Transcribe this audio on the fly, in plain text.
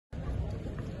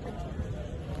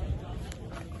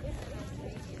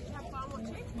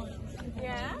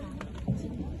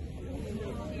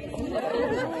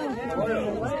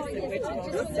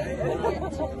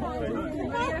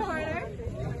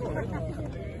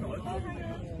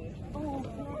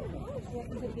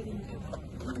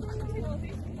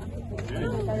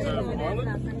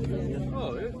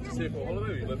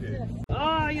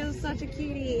Oh, you're such a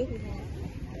cutie.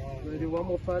 We'll do one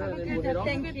more photo and then we'll head off.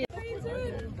 Thank you.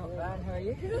 Not bad, how are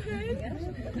you? Good.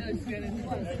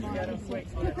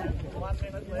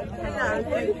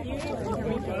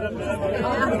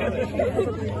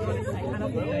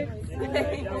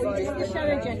 Just the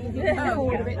shadow jet. You can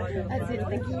forward a bit. That's it.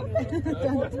 Thank you. Thank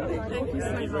you so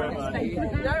much. Thank you.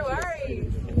 No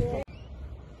worries.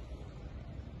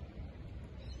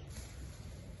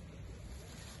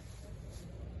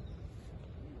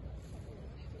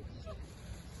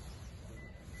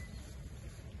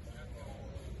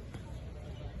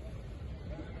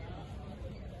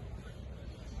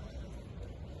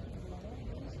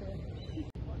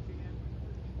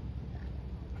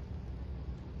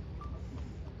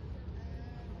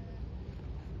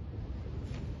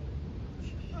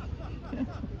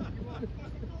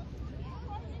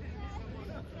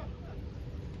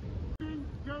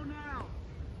 Go now!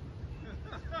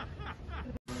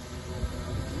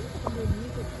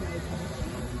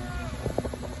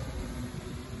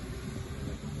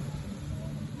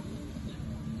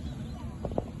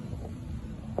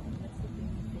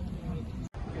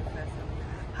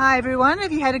 Hi everyone,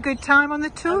 have you had a good time on the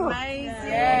tour? Amazing.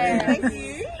 Yeah, thank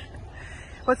you.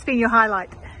 What's been your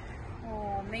highlight?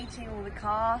 Oh, meeting all the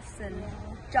cast and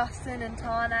Justin and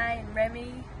Tane and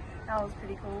Remy. That was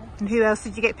pretty cool. And who else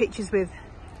did you get pictures with?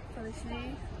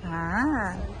 Felicity.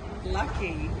 Ah,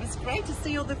 Lucky. It was great to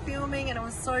see all the filming and it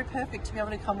was so perfect to be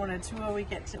able to come on a tour. We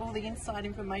get to all the inside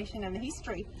information and the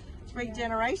history. 3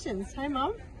 generations. Hey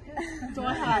Mum?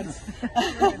 Die hard.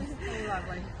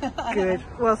 Lovely. good.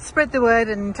 Well, spread the word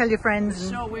and tell your friends.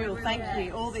 Sure will. Thank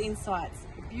you. All the insights.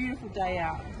 A beautiful day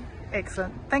out.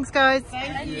 Excellent. Thanks guys.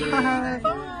 Thank you. Bye.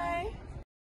 Bye.